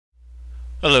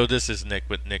Hello, this is Nick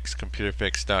with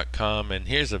nickscomputerfix.com, and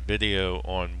here's a video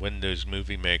on Windows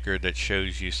Movie Maker that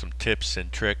shows you some tips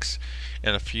and tricks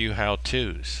and a few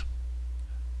how-tos.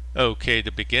 Okay,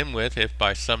 to begin with, if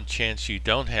by some chance you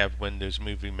don't have Windows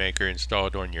Movie Maker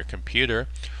installed on your computer,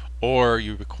 or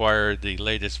you require the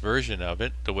latest version of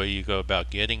it, the way you go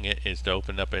about getting it is to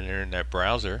open up an internet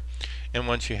browser, and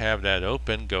once you have that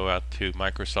open, go out to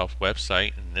Microsoft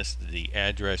website, and this is the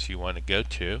address you want to go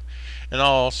to, and I'll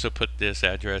also put this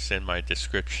address in my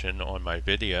description on my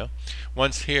video.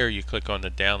 Once here, you click on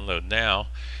the download now,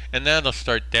 and that'll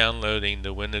start downloading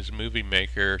the Windows Movie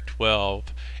Maker 12,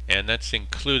 and that's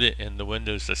included in the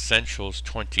Windows Essentials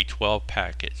 2012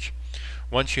 package.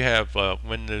 Once you have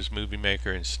Windows Movie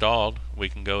Maker installed, we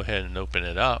can go ahead and open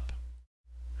it up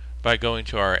by going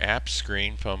to our apps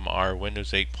screen from our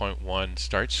Windows 8.1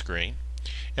 start screen,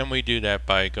 and we do that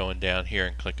by going down here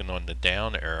and clicking on the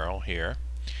down arrow here.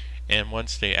 And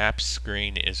once the apps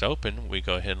screen is open, we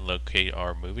go ahead and locate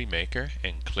our Movie Maker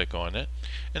and click on it,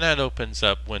 and that opens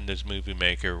up Windows Movie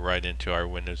Maker right into our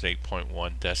Windows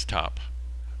 8.1 desktop,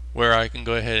 where I can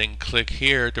go ahead and click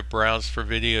here to browse for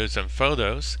videos and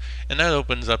photos, and that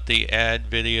opens up the Add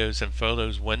Videos and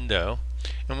Photos window.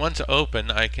 And once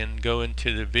open, I can go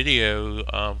into the video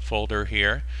folder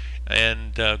here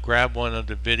and grab one of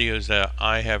the videos that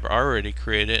I have already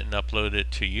created and upload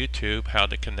it to YouTube, how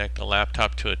to connect a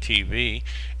laptop to a TV,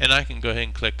 and I can go ahead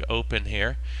and click open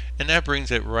here, and that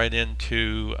brings it right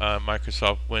into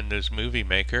Microsoft Windows Movie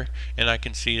Maker, and I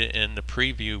can see it in the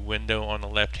preview window on the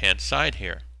left hand side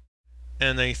here.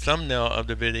 And a thumbnail of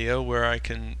the video where I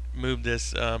can move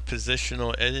this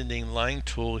positional editing line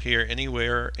tool here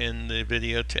anywhere in the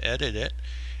video to edit it.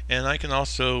 And I can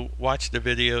also watch the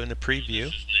video in the preview.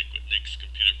 This is Nick with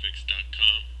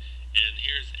nickscomputerfix.com, and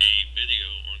here's a video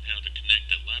on how to connect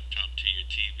a laptop to your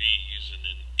TV using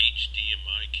an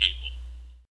HDMI cable.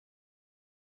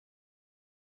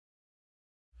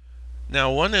 Now,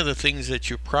 one of the things that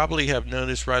you probably have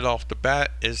noticed right off the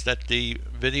bat is that the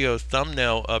video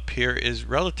thumbnail up here is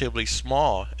relatively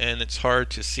small, and it's hard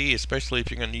to see, especially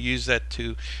if you're going to use that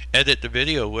to edit the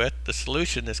video with. The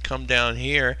solution is come down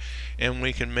here and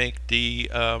we can make the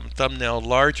thumbnail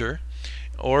larger,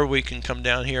 or we can come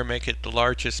down here and make it the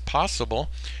largest possible,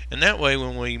 and that way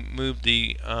when we move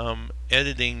the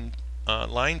editing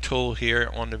line tool here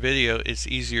on the video, it's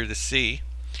easier to see.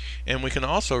 And we can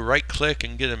also right click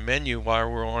and get a menu while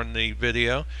we're on the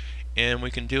video, and we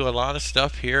can do a lot of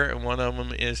stuff here, and one of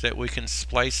them is that we can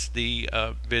splice the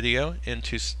video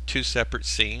into two separate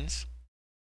scenes,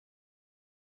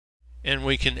 and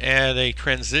we can add a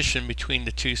transition between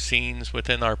the two scenes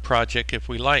within our project if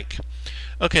we like.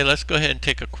 Okay, let's go ahead and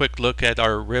take a quick look at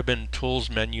our ribbon tools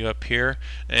menu up here,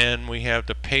 and we have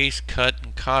the paste, cut,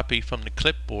 and copy from the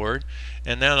clipboard,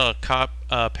 and that'll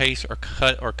paste or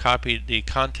cut or copy the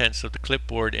contents of the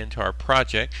clipboard into our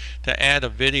project. To add a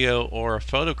video or a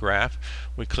photograph,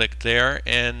 we click there,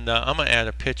 and I'm going to add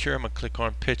a picture. I'm going to click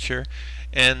on picture,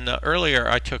 and earlier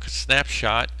I took a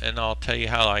snapshot, and I'll tell you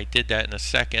how I did that in a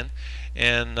second.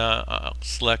 And I'll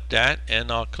select that,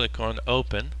 and I'll click on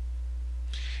open,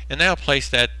 and now place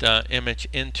that image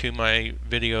into my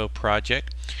video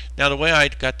project. Now, the way I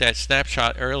got that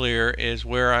snapshot earlier is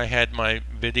where I had my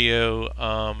video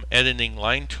editing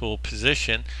line tool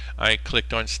position. I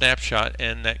clicked on snapshot,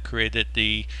 and that created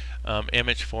the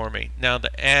image for me. Now,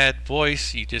 to add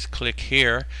voice, you just click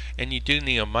here, and you do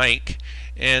need a mic,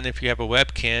 and if you have a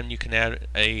webcam, you can add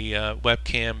a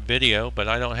webcam video, but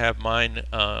I don't have mine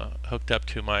hooked up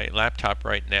to my laptop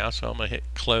right now, so I'm going to hit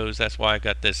close. That's why I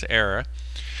got this error.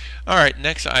 Alright,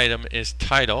 next item is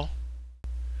title,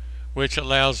 which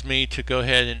allows me to go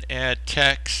ahead and add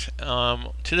text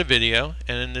to the video,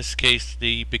 and in this case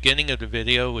the beginning of the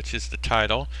video, which is the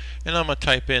title, and I'm going to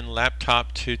type in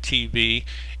laptop to TV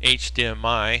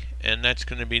HDMI, and that's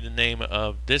going to be the name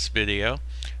of this video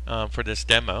for this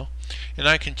demo. And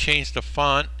I can change the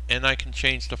font, and I can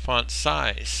change the font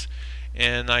size,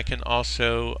 and I can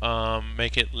also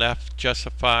make it left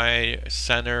justified,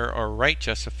 center, or right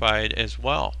justified as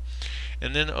well.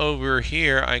 And then over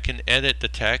here I can edit the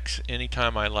text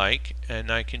anytime I like, and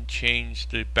I can change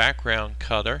the background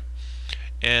color,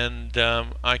 and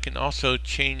I can also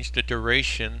change the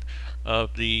duration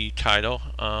of the title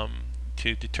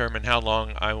to determine how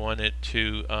long I want it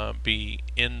to be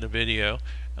in the video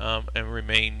and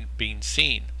remain being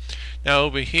seen. Now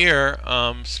over here,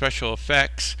 special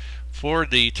effects for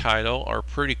the title are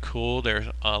pretty cool. There's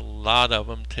a lot of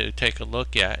them to take a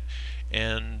look at,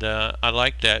 and I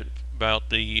like that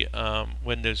about the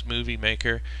Windows Movie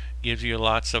Maker. Gives you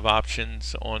lots of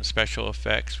options on special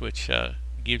effects, which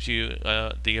gives you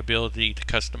the ability to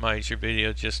customize your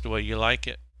video just the way you like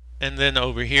it. And then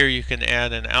over here you can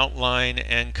add an outline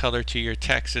and color to your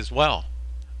text as well.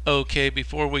 Okay,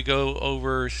 before we go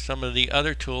over some of the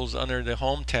other tools under the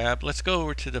Home tab, let's go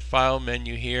over to the File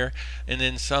menu here, and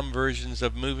in some versions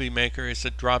of Movie Maker it's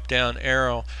a drop down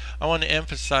arrow. I want to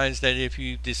emphasize that if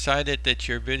you decided that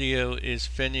your video is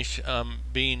finished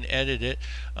being edited,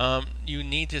 you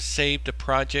need to save the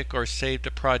project or save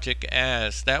the project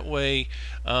as. That way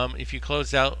if you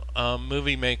close out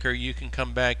Movie Maker, you can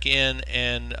come back in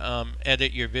and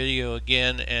edit your video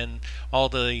again, and all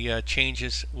the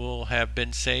changes will have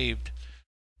been saved.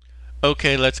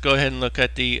 Okay, let's go ahead and look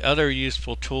at the other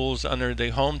useful tools under the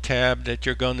Home tab that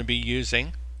you're going to be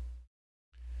using,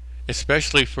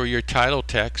 especially for your title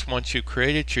text. Once you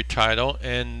created your title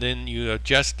and then you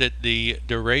adjusted the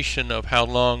duration of how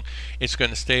long it's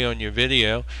going to stay on your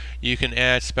video, you can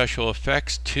add special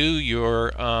effects to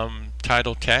your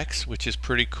title text, which is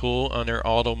pretty cool under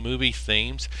Auto Movie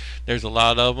Themes. There's a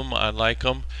lot of them. I like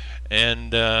them,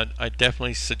 and I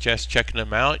definitely suggest checking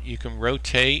them out. You can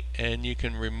rotate and you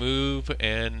can remove,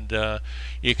 and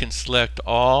you can select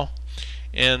all,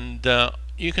 and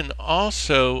you can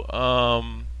also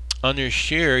under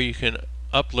share, you can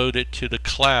upload it to the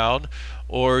cloud,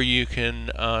 or you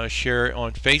can share it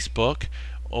on Facebook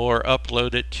or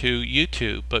upload it to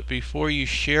YouTube. But before you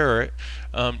share it,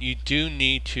 you do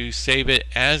need to save it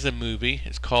as a movie.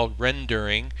 It's called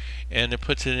rendering, and it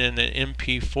puts it in an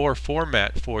MP4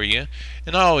 format for you.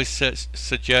 And I always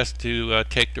suggest to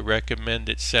take the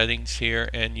recommended settings here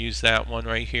and use that one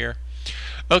right here.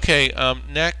 Okay,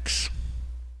 next,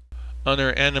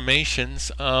 under animations,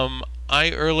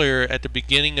 I earlier at the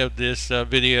beginning of this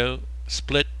video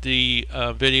split the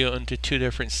video into two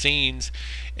different scenes,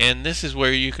 and this is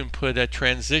where you can put a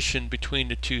transition between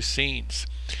the two scenes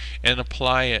and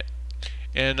apply it.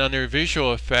 And under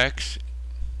visual effects,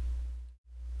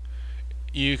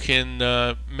 you can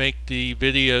make the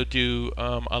video do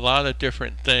a lot of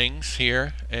different things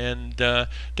here, and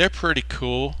they're pretty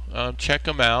cool. Check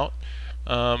them out.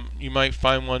 You might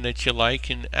find one that you like,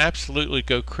 and absolutely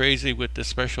go crazy with the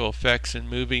special effects in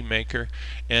Movie Maker,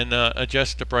 and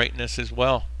adjust the brightness as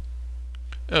well.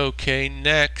 Okay,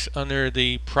 next, under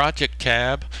the Project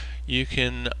tab, you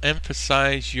can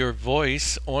emphasize your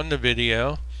voice on the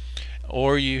video,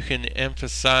 or you can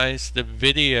emphasize the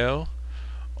video,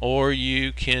 or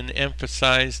you can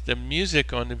emphasize the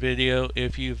music on the video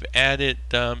if you've added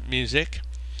music.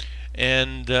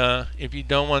 And if you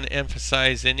don't want to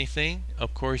emphasize anything,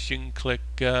 of course you can click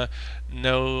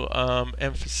no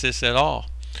emphasis at all.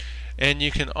 And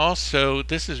you can also,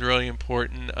 this is really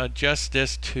important, adjust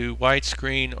this to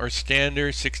widescreen or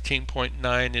standard.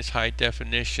 16.9 is high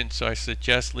definition, so I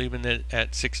suggest leaving it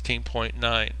at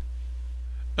 16.9.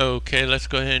 Okay, let's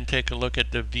go ahead and take a look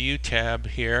at the View tab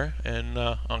here, and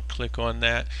I'll click on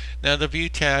that. Now the View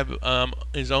tab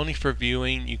is only for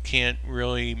viewing. You can't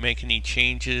really make any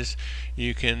changes.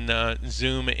 You can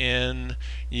zoom in,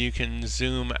 you can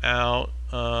zoom out,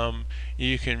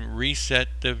 you can reset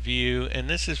the view, and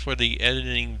this is for the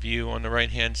editing view on the right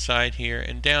hand side here.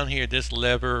 And down here, this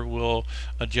lever will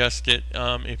adjust it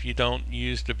if you don't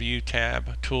use the View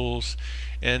tab tools.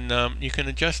 And you can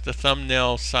adjust the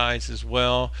thumbnail size as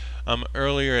well.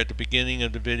 Earlier at the beginning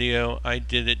of the video, I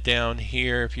did it down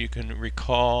here, if you can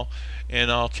recall,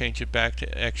 and I'll change it back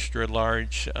to extra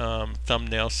large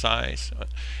thumbnail size.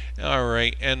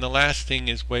 Alright, and the last thing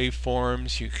is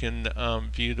waveforms. You can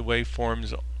view the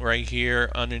waveforms right here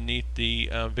underneath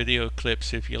the video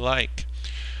clips if you like.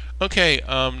 Okay,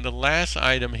 the last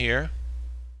item here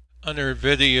under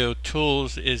Video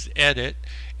Tools is Edit,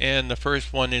 and the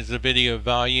first one is the video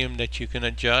volume that you can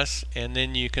adjust, and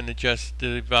then you can adjust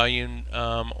the volume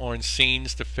on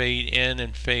scenes to fade in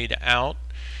and fade out.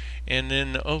 And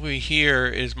then over here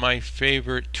is my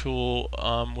favorite tool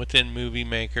within Movie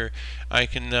Maker. I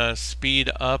can speed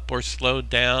up or slow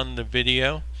down the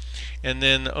video. And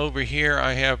then over here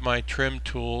I have my trim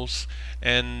tools,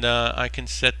 and I can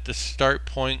set the start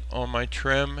point on my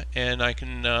trim, and I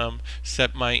can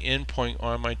set my end point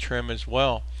on my trim as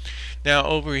well. Now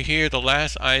over here, the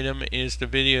last item is the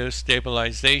video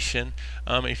stabilization.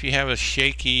 If you have a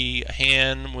shaky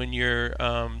hand when you're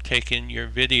taking your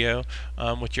video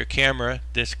with your camera,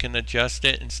 this can adjust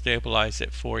it and stabilize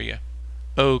it for you.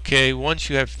 Okay, once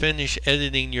you have finished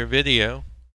editing your video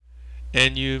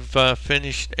and you've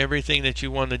finished everything that you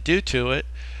want to do to it,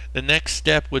 the next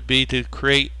step would be to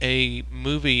create a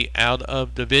movie out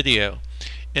of the video.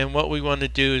 And what we want to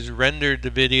do is render the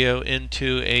video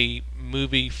into a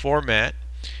movie format,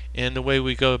 and the way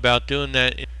we go about doing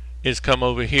that is come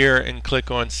over here and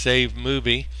click on Save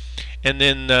Movie, and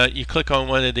then you click on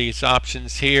one of these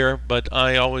options here, but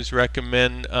I always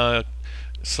recommend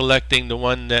selecting the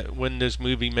one that Windows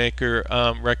Movie Maker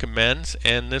recommends,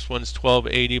 and this one's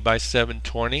 1280 by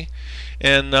 720,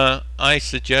 and I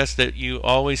suggest that you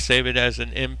always save it as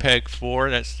an MPEG-4.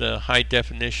 That's the high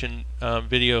definition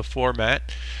video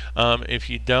format. If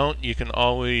you don't, you can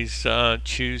always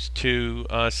choose to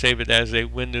save it as a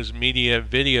Windows Media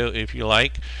Video if you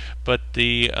like, but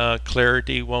the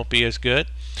clarity won't be as good.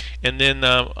 And then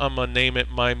I'm going to name it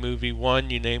My Movie 1.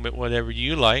 You name it whatever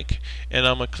you like, and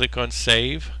I'm going to click on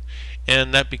Save,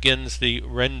 and that begins the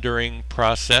rendering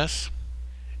process.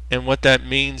 And what that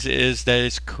means is that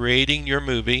it's creating your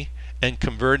movie and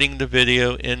converting the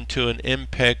video into an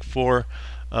MPEG-4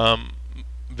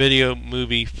 video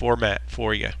movie format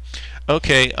for you.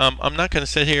 Okay, I'm not going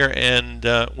to sit here and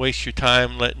waste your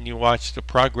time letting you watch the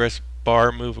progress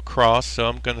bar move across, so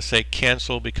I'm going to say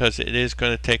cancel because it is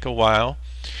going to take a while.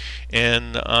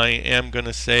 And I am going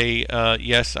to say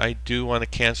yes, I do want to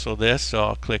cancel this, so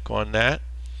I'll click on that.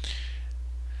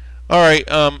 Alright,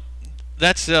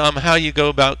 that's how you go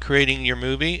about creating your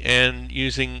movie and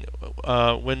using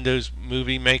Windows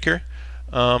Movie Maker.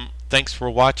 Thanks for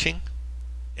watching,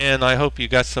 and I hope you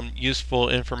got some useful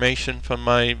information from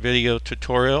my video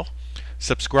tutorial.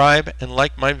 Subscribe and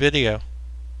like my video.